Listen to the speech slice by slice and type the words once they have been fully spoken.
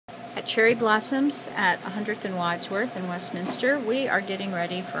At Cherry Blossoms at 100th and Wadsworth in Westminster, we are getting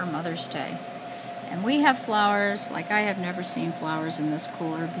ready for Mother's Day. And we have flowers like I have never seen flowers in this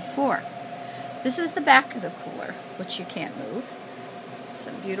cooler before. This is the back of the cooler, which you can't move.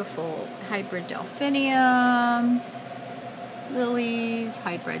 Some beautiful hybrid delphinium, lilies,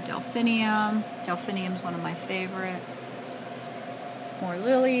 hybrid delphinium. Delphinium is one of my favorite. More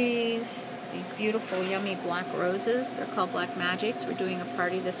lilies. These beautiful, yummy black roses. They're called Black Magics. We're doing a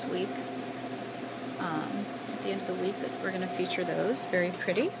party this week. At the end of the week, we're going to feature those. Very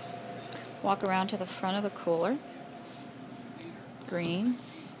pretty. Walk around to the front of the cooler.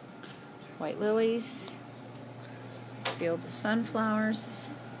 Greens, white lilies, fields of sunflowers,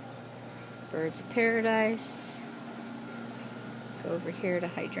 birds of paradise. Go over here to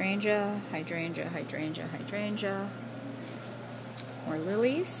hydrangea, hydrangea, hydrangea, hydrangea. More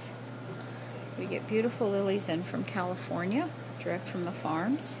lilies. We get beautiful lilies in from California, direct from the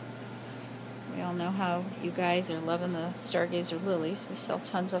farms. We all know how you guys are loving the stargazer lilies. We sell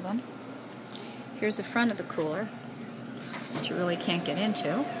tons of them. Here's the front of the cooler, which you really can't get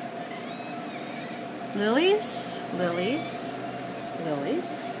into. Lilies, lilies,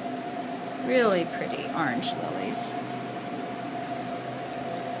 lilies. Really pretty orange lilies.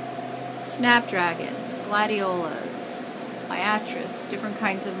 Snapdragons, gladiolas, Beatrice, different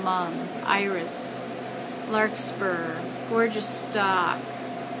kinds of mums, iris, larkspur, gorgeous stock,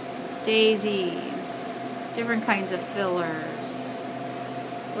 daisies, different kinds of fillers,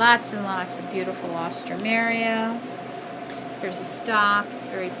 lots and lots of beautiful Ostromeria. Here's a stock, it's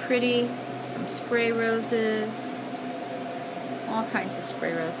very pretty, some spray roses, all kinds of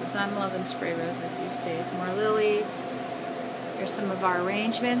spray roses. I'm loving spray roses these days. More lilies. Here's some of our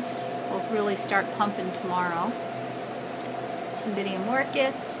arrangements. We'll really start pumping tomorrow. Cymbidium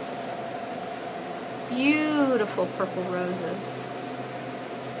orchids, beautiful purple roses.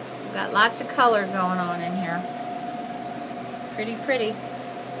 We've got lots of color going on in here. Pretty, pretty.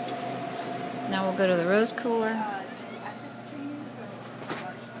 Now we'll go to the rose cooler.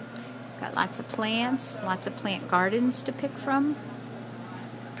 Got lots of plants, lots of plant gardens to pick from.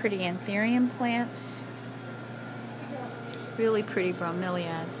 Pretty anthurium plants. Really pretty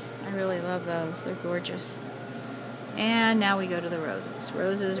bromeliads. I really love those. They're gorgeous. And now we go to the roses.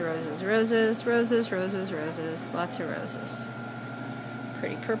 Roses, roses, roses, roses, roses, roses. Lots of roses.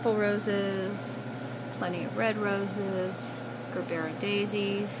 Pretty purple roses. Plenty of red roses. Gerbera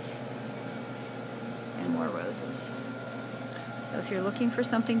daisies. And more roses. So if you're looking for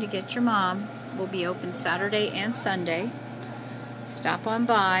something to get your mom, we'll be open Saturday and Sunday. Stop on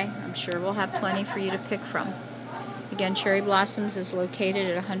by. I'm sure we'll have plenty for you to pick from. Again, Cherry Blossoms is located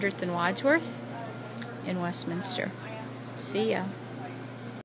at 100th and Wadsworth in Westminster. See ya.